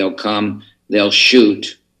tape. They'll come, they'll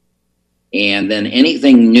shoot. And then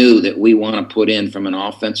anything new that we want to put in from an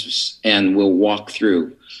offensive end, we'll walk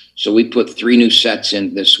through. So we put 3 new sets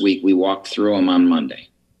in this week. We walked through them on Monday.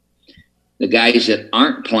 The guys that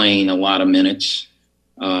aren't playing a lot of minutes,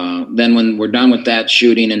 then when we're done with that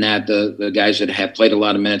shooting and that, the guys that have played a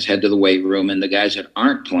lot of minutes head to the weight room, and the guys that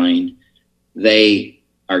aren't playing, they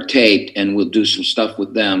are taped, and we'll do some stuff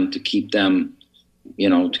with them to keep them,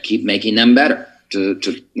 to keep making them better, to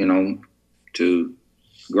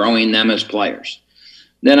growing them as players.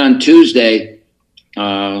 Then on Tuesday,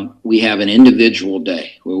 we have an individual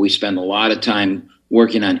day where we spend a lot of time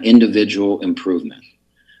working on individual improvement.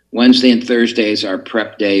 Wednesday and Thursdays are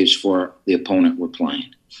prep days for the opponent we're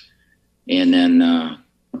playing. And then,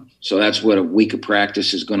 so that's what a week of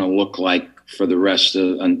practice is going to look like for the rest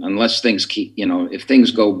of, unless things keep, if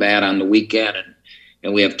things go bad on the weekend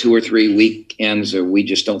and we have 2 or 3 weekends or we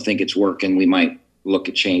just don't think it's working, we might look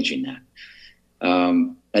at changing that.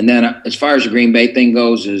 And then as far as the Green Bay thing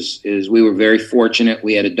goes, is we were very fortunate.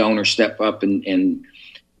 We had a donor step up and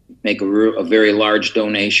make a very large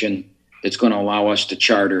donation that's going to allow us to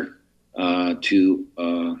charter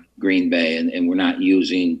to Green Bay. And we're not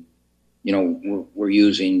using, we're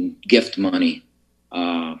using gift money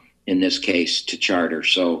in this case to charter.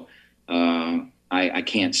 So I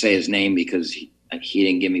can't say his name because he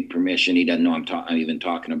didn't give me permission. He doesn't know I'm even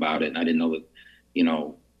talking about it. And I didn't know that,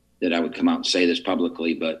 that I would come out and say this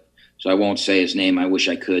publicly, but so I won't say his name. I wish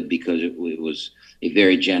I could, because it was a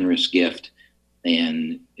very generous gift,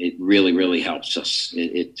 and it really, really helps us.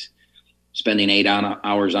 It's spending 8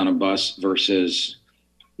 hours on a bus versus,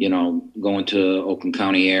 going to Oakland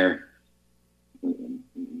County Air.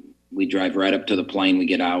 We drive right up to the plane. We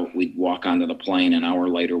get out, we walk onto the plane. An hour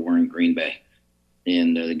later, we're in Green Bay,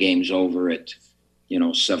 and the game's over at,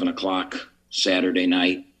 7:00 Saturday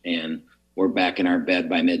night, and we're back in our bed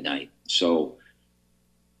by midnight. So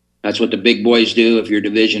that's what the big boys do. If you're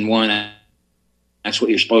Division I, that's what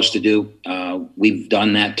you're supposed to do. We've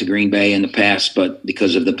done that to Green Bay in the past, but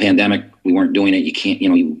because of the pandemic, we weren't doing it. You can't,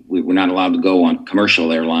 we were not allowed to go on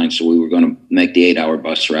commercial airlines, so we were going to make the 8-hour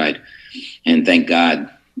bus ride. And thank God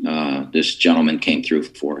this gentleman came through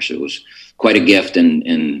for us. It was quite a gift,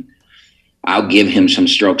 and I'll give him some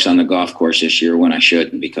strokes on the golf course this year when I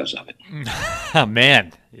shouldn't because of it. Oh,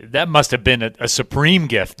 man, that must have been a supreme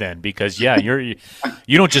gift then, because, you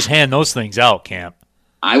don't just hand those things out, Camp.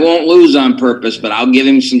 I won't lose on purpose, but I'll give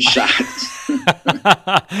him some shots.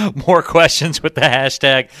 More questions with the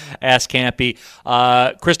hashtag AskCampy.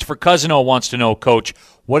 Christopher Cousino wants to know, Coach,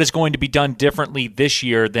 what is going to be done differently this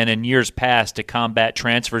year than in years past to combat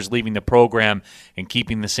transfers leaving the program and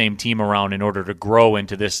keeping the same team around in order to grow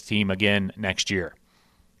into this team again next year?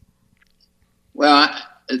 Well,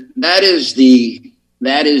 that is the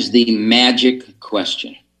magic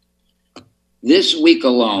question. This week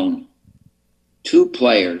alone, 2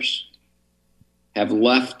 players have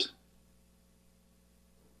left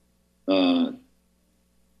an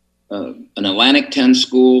Atlantic 10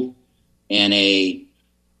 school and a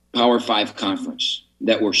Power 5 conference.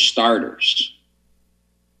 that were starters.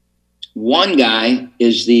 One guy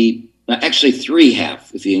is actually three have,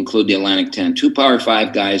 if you include the Atlantic 10, 2 Power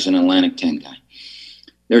 5 guys and an Atlantic 10 guy.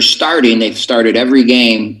 They've started every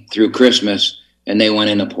game through Christmas, and they went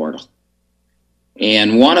in the portal.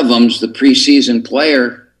 And one of them's the preseason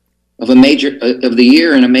player of the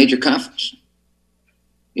year in a major conference,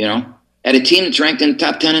 at a team that's ranked in the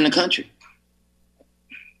top 10 in the country.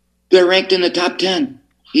 They're ranked in the top 10.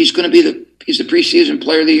 He's going to be he's the preseason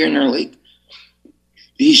player of the year in their league.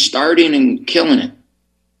 He's starting and killing it.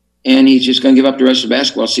 And he's just going to give up the rest of the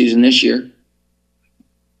basketball season this year.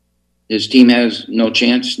 His team has no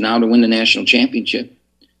chance now to win the national championship.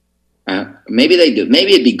 Maybe they do.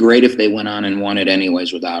 Maybe it'd be great if they went on and won it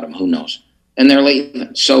anyways without him. Who knows? And they're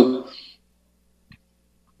leaving. So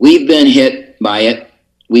we've been hit by it.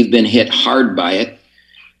 We've been hit hard by it.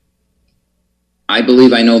 I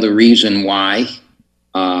believe I know the reason why.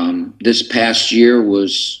 This past year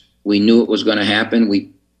we knew it was going to happen.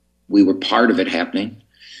 We were part of it happening.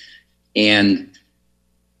 And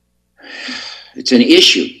it's an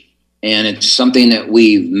issue. And it's something that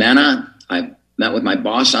we've met on. I've met with my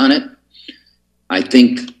boss on it. I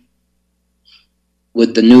think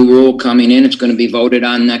with the new rule coming in, it's going to be voted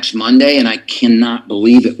on next Monday, and I cannot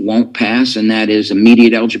believe it won't pass, and that is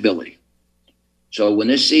immediate eligibility. So when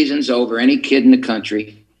this season's over, any kid in the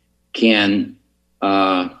country can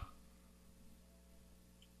go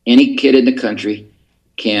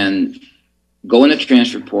in the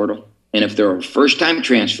transfer portal, and if they're a first-time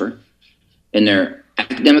transfer and they're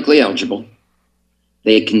academically eligible,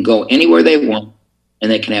 they can go anywhere they want, and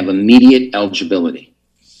they can have immediate eligibility.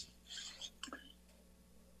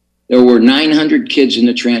 There were 900 kids in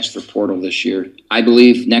the transfer portal this year. I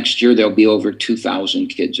believe next year there'll be over 2,000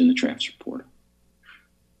 kids in the transfer portal.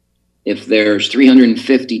 If there's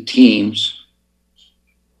 350 teams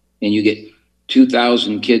and you get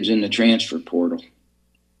 2,000 kids in the transfer portal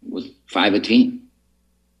with 5 a team,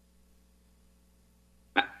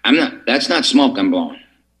 that's not smoke I'm blowing.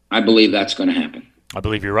 I believe that's going to happen. I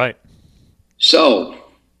believe you're right. So,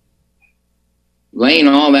 laying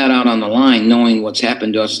all that out on the line, knowing what's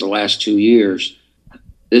happened to us the last 2 years,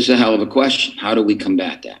 this is a hell of a question. How do we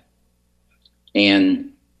combat that?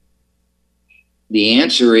 And the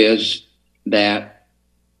answer is that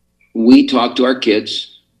we talk to our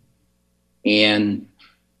kids and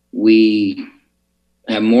we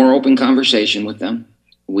have more open conversation with them.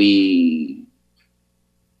 We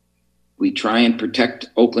try and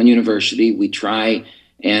protect Oakland University. We try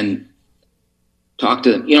and talk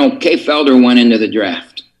to them. Kay Felder went into the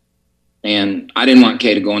draft, and I didn't want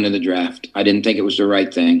Kay to go into the draft. I didn't think it was the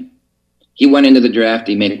right thing. He went into the draft.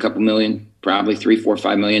 He made a couple million, probably $3, $4,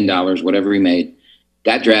 $5 million, whatever he made,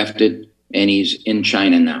 got drafted, and he's in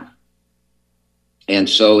China now. And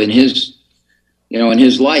so in his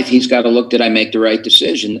life, he's got to look, did I make the right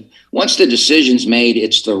decision? Once the decision's made,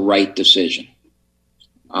 it's the right decision.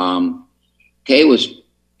 Kay was,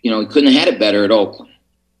 he couldn't have had it better at Oakland.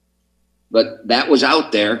 But that was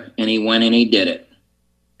out there, and he went and he did it.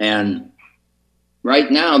 And right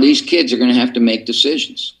now, these kids are going to have to make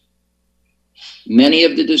decisions. Many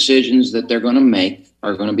of the decisions that they're going to make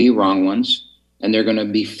are going to be wrong ones, and they're going to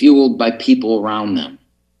be fueled by people around them.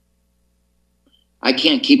 I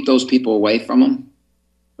can't keep those people away from them,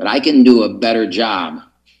 but I can do a better job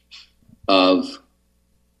of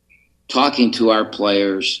talking to our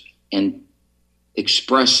players and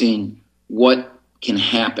expressing what can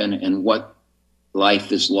happen and what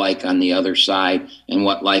life is like on the other side and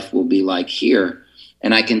what life will be like here.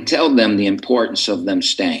 And I can tell them the importance of them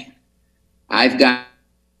staying. I've got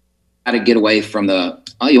to get away from you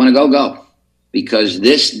want to go, go. Because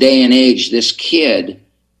this day and age, this kid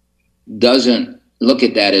doesn't look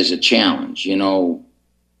at that as a challenge.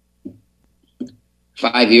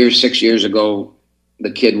 5 years, 6 years ago,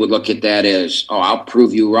 the kid would look at that as, I'll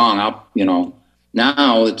prove you wrong.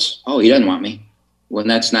 Now it's, he doesn't want me. When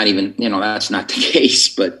that's not even, that's not the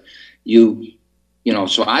case. But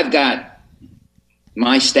so I've got,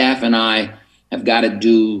 my staff and I have got to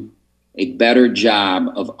do a better job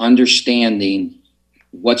of understanding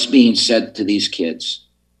what's being said to these kids.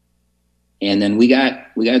 And then we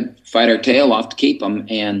got to fight our tail off to keep them,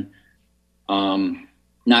 and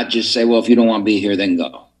not just say, well, if you don't want to be here, then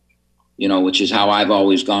go. Which is how I've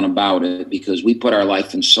always gone about it, because we put our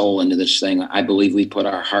life and soul into this thing. I believe we put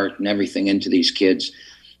our heart and everything into these kids.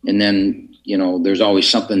 And then, there's always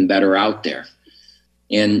something better out there.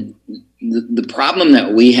 And the problem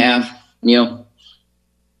that we have,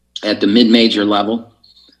 at the mid-major level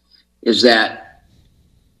is that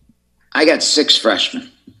I got 6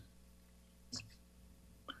 freshmen. A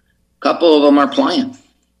couple of them are playing.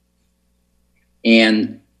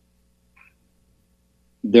 And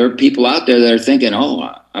there are people out there that are thinking,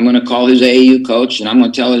 oh, I'm going to call his AAU coach and I'm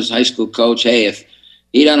going to tell his high school coach, hey, if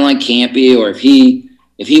he doesn't like Campy, or if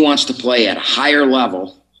he wants to play at a higher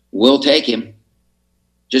level, we'll take him.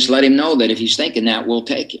 Just let him know that if he's thinking that, we'll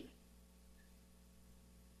take him.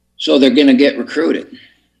 So they're going to get recruited.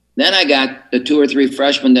 Then I got the 2 or 3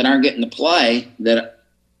 freshmen that aren't getting to play that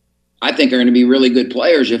I think are going to be really good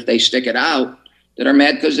players if they stick it out, that are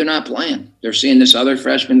mad because they're not playing. They're seeing this other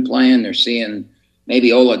freshman playing. They're seeing maybe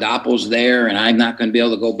Oladapo's there, and I'm not going to be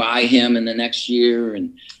able to go buy him in the next year.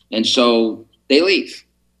 And so they leave.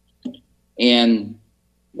 And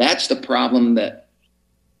that's the problem that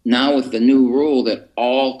now with the new rule that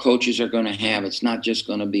all coaches are going to have. It's not just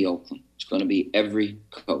going to be Oakland. It's going to be every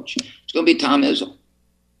coach. It's going to be Tom Izzo.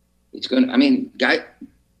 It's going to, I mean,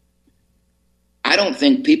 I don't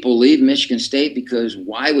think people leave Michigan State because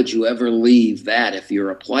why would you ever leave that if you're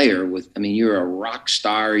a player you're a rock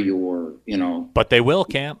star, But they will,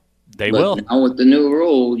 Camp. They will. Now with the new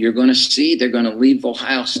rule, you're going to see they're going to leave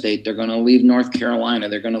Ohio State. They're going to leave North Carolina.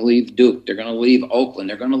 They're going to leave Duke. They're going to leave Oakland.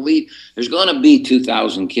 They're going to leave. There's going to be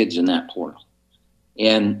 2,000 kids in that portal.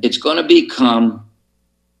 And it's going to become,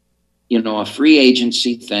 a free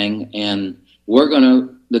agency thing. And we're going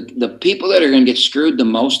to, the people that are going to get screwed the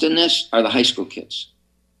most in this are the high school kids.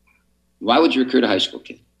 Why would you recruit a high school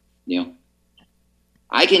kid?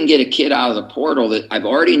 I can get a kid out of the portal that I've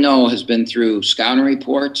already know has been through scouting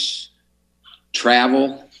reports,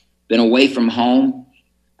 travel, been away from home.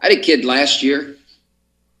 I had a kid last year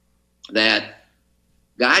that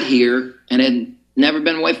got here and had never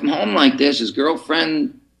been away from home like this. His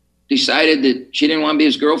girlfriend decided that she didn't want to be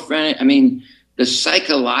his girlfriend. I mean, the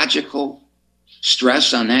psychological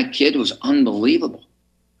stress on that kid was unbelievable.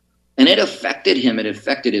 And it affected him. It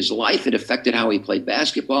affected his life. It affected how he played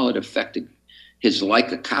basketball. It affected his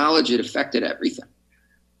like of college. It affected everything.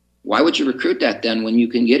 Why would you recruit that then when you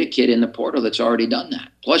can get a kid in the portal that's already done that?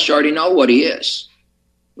 Plus, you already know what he is.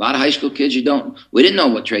 A lot of high school kids, we didn't know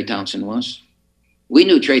what Trey Townsend was. We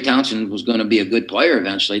knew Trey Townsend was going to be a good player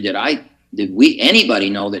eventually. Anybody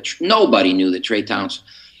know that? Nobody knew that Trey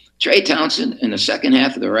Townsend in the second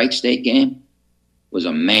half of the Wright State game was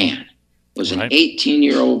a man, was an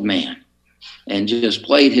 18-year-old man, and just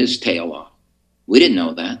played his tail off. We didn't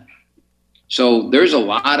know that. So there's a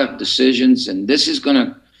lot of decisions, and this is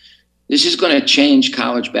going to change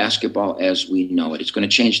college basketball as we know it. It's going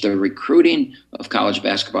to change the recruiting of college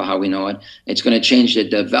basketball how we know it. It's going to change the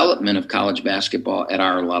development of college basketball at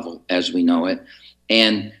our level as we know it.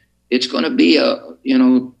 And it's going to be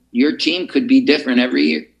your team could be different every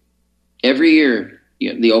year. Every year,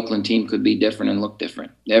 the Oakland team could be different and look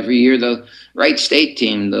different. Every year, the Wright State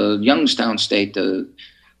team, the Youngstown State, the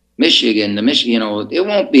Michigan, it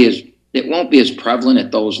won't be as prevalent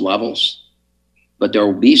at those levels, but there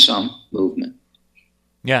will be some movement.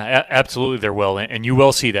 Yeah, absolutely there will, and you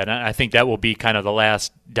will see that. And I think that will be kind of the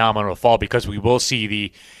last domino to fall because we will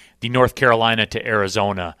see the North Carolina to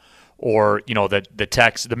Arizona, or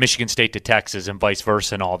the Michigan State to Texas, and vice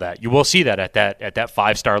versa, and all that. You will see that at that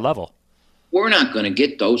 5-star level. We're not going to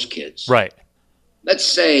get those kids, right? Let's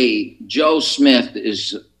say Joe Smith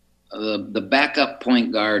is the backup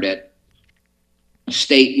point guard at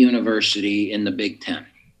State University in the Big Ten.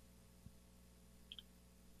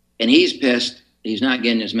 And he's pissed he's not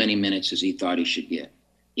getting as many minutes as he thought he should get.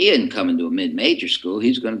 He isn't coming to a mid-major school.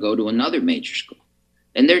 He's going to go to another major school.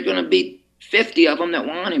 And there are going to be 50 of them that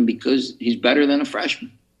want him because he's better than a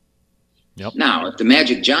freshman. Yep. Now, if the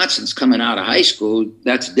Magic Johnson's coming out of high school,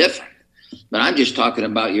 that's different. But I'm just talking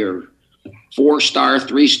about your 4-star,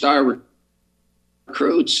 3-star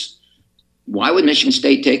recruits. Why would Michigan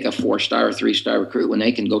State take a 4-star or 3-star recruit when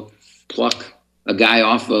they can go pluck a guy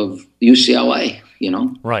off of UCLA,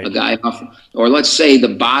 Right. A guy off, or let's say the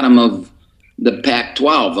bottom of the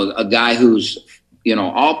Pac-12, a guy who's,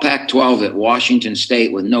 all Pac-12 at Washington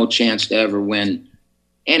State with no chance to ever win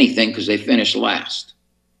anything because they finished last.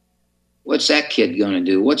 What's that kid going to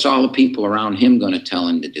do? What's all the people around him going to tell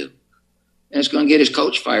him to do? And it's going to get his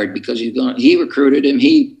coach fired because he recruited him,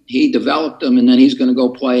 he developed him, and then he's going to go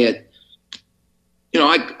play at,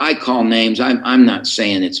 I call names. I'm not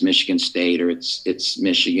saying it's Michigan State or it's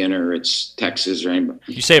Michigan or it's Texas or anybody.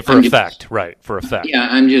 You say it for effect, right? For effect. Yeah,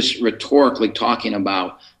 I'm just rhetorically talking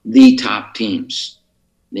about the top teams.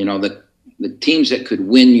 The teams that could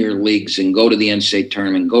win your leagues and go to the NCAA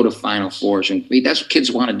tournament, go to Final Fours, and that's what kids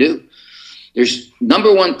want to do. There's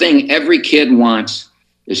number one thing every kid wants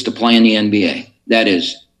is to play in the NBA. That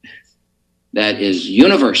is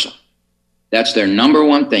universal. That's their number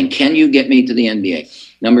one thing. Can you get me to the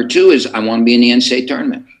NBA? Number two is I want to be in the NCAA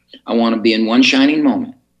tournament. I want to be in one shining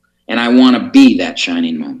moment. and I want to be that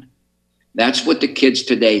shining moment. That's what the kids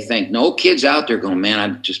today think. No kids out there going, man,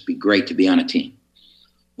 I'd just be great to be on a team.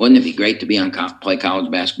 Wouldn't it be great to be play college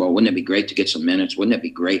basketball? Wouldn't it be great to get some minutes? Wouldn't it be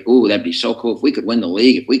great? Ooh, that'd be so cool if we could win the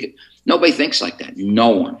league. If we could. Nobody thinks like that. No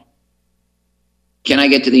one. Can I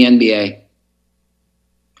get to the NBA?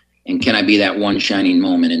 And can I be that one shining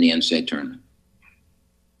moment in the NCAA tournament?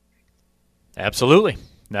 Absolutely.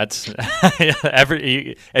 That's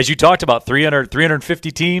as you talked about,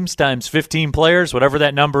 350 teams times 15 players, whatever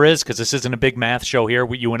that number is, because this isn't a big math show here.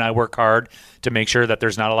 You and I work hard to make sure that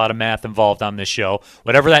there's not a lot of math involved on this show.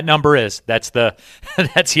 Whatever that number is, that's the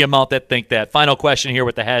amount that think that. Final question here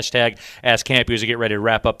with the hashtag AskCampy as we get ready to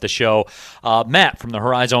wrap up the show. Matt from the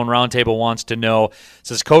Horizon Roundtable wants to know,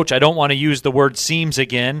 says, Coach, I don't want to use the word seems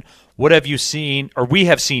again. What have you seen, or we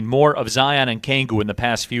have seen more of Zion and Kangoo in the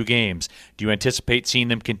past few games? Do you anticipate seeing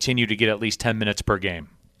them continue to get at least 10 minutes per game?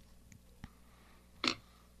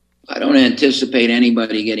 I don't anticipate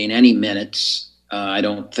anybody getting any minutes. I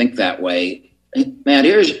don't think that way. Matt,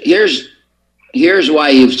 here's why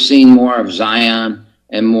you've seen more of Zion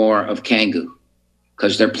and more of Kangoo,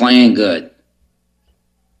 because they're playing good.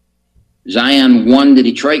 Zion won the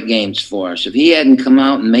Detroit games for us. If he hadn't come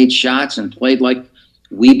out and made shots and played like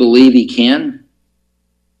we believe he can,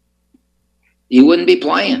 he wouldn't be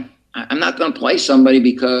playing. I'm not going to play somebody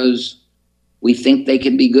because we think they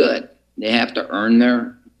can be good. They have to earn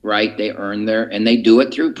their right. They earn and they do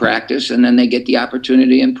it through practice, and then they get the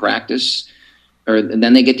opportunity in practice, and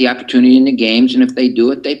then they get the opportunity in the games. And if they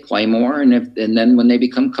do it, they play more. And then when they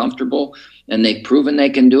become comfortable and they've proven they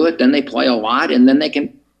can do it, then they play a lot, and then they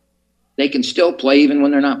can still play even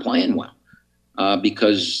when they're not playing well.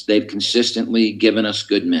 Because they've consistently given us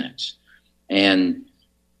good minutes. And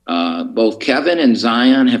both Kevin and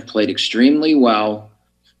Zion have played extremely well.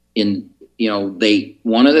 One of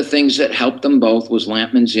the things that helped them both was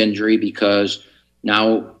Lampman's injury, because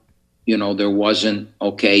now, there wasn't,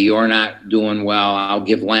 okay, you're not doing well, I'll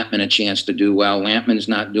give Lampman a chance to do well. Lampman's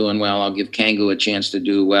not doing well, I'll give Kangoo a chance to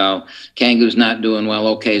do well. Kangoo's not doing well,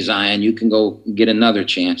 okay, Zion, you can go get another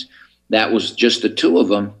chance. That was just the two of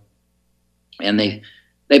them. And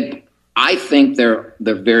I think they're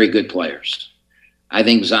very good players. I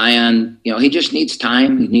think Zion, he just needs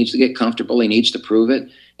time. He needs to get comfortable. He needs to prove it.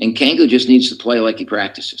 And Kangoo just needs to play like he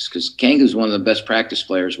practices, because Kangoo's one of the best practice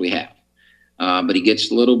players we have. But he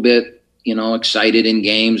gets a little bit, excited in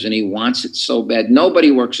games, and he wants it so bad.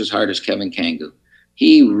 Nobody works as hard as Kevin Kangoo.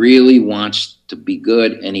 He really wants to be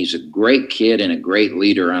good, and he's a great kid and a great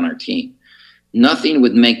leader on our team. Nothing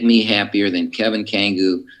would make me happier than Kevin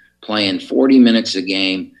Kangoo playing 40 minutes a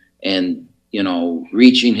game and,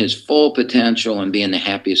 reaching his full potential and being the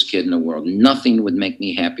happiest kid in the world. Nothing would make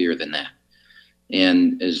me happier than that.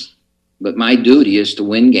 But my duty is to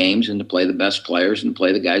win games and to play the best players and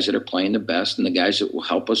play the guys that are playing the best and the guys that will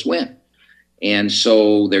help us win. And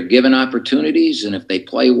so they're given opportunities, and if they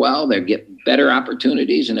play well, they get better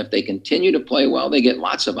opportunities. And if they continue to play well, they get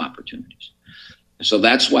lots of opportunities. So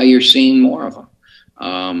that's why you're seeing more of them.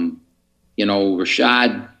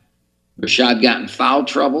 Rashad got in foul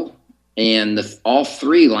trouble, and all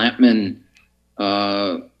three, Lampman,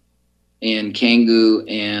 and Kangoo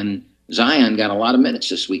and Zion, got a lot of minutes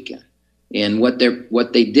this weekend. And what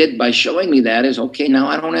they did by showing me that is, okay, now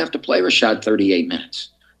I don't have to play Rashad 38 minutes.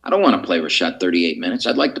 I don't want to play Rashad 38 minutes.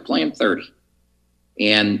 I'd like to play him 30.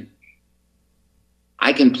 And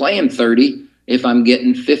I can play him 30 if I'm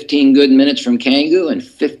getting 15 good minutes from Kangoo and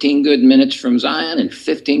 15 good minutes from Zion and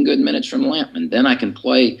 15 good minutes from Lampman. Then I can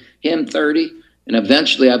play him 30, and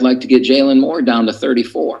eventually I'd like to get Jalen Moore down to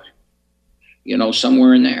 34,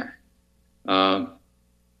 somewhere in there.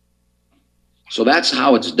 So that's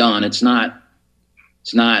how it's done. It's not,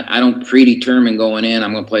 I don't predetermine going in,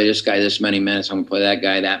 I'm going to play this guy this many minutes, I'm going to play that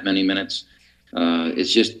guy that many minutes.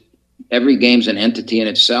 It's just every game's an entity in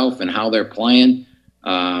itself, and how they're playing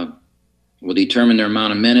will determine their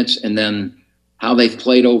amount of minutes, and then how they've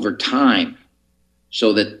played over time,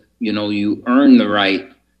 so that, you earn the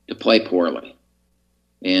right to play poorly.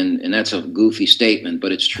 And that's a goofy statement,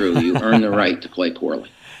 but it's true. You earn the right to play poorly.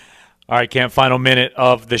 All right, Camp, final minute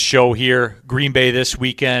of the show here. Green Bay this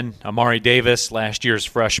weekend. Amari Davis, last year's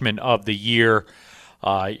Freshman of the Year.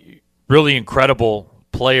 Really incredible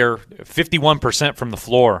player, 51% from the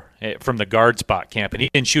floor, from the guard spot, Camp. And he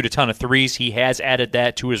didn't shoot a ton of threes. He has added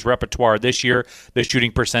that to his repertoire this year. The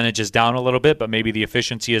shooting percentage is down a little bit, but maybe the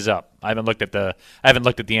efficiency is up. I haven't looked at the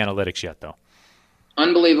analytics yet, though.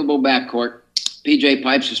 Unbelievable backcourt. PJ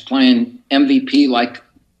Pipes is playing MVP-like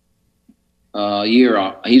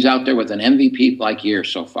year. He's out there with an MVP-like year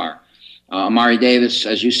so far. Amari Davis,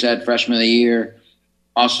 as you said, Freshman of the Year,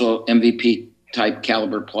 also MVP type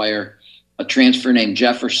caliber player, a transfer named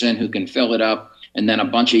Jefferson who can fill it up, and then a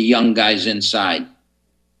bunch of young guys inside.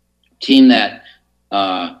 Team that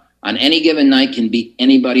on any given night can beat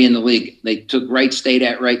anybody in the league. They took Wright State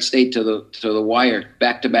to the wire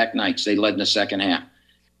back-to-back nights. They led in the second half.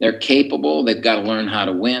 They're capable. They've got to learn how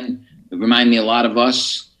to win. They remind me a lot of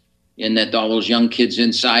us in that all those young kids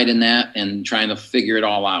inside in that and trying to figure it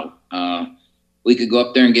all out. We could go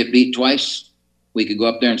up there and get beat twice. We could go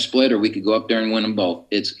up there and split, or we could go up there and win them both.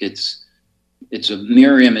 It's a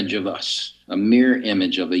mirror image of us, a mirror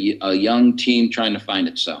image of a young team trying to find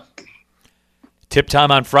itself. Tip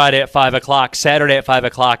time on Friday at 5 o'clock, Saturday at 5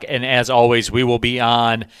 o'clock, and as always, we will be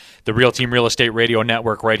on the Real Team Real Estate Radio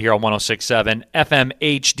Network right here on 106.7, FM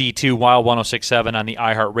HD2, Wild 106.7 on the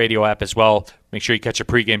iHeartRadio app as well. Make sure you catch a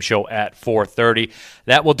pregame show at 4:30.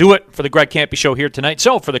 That will do it for the Greg Kampe Show here tonight.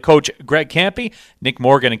 So for the coach, Greg Kampe, Nick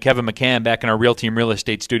Morgan, and Kevin McCann back in our Real Team Real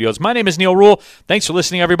Estate studios, my name is Neil Rule. Thanks for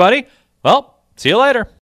listening, everybody. Well, see you later.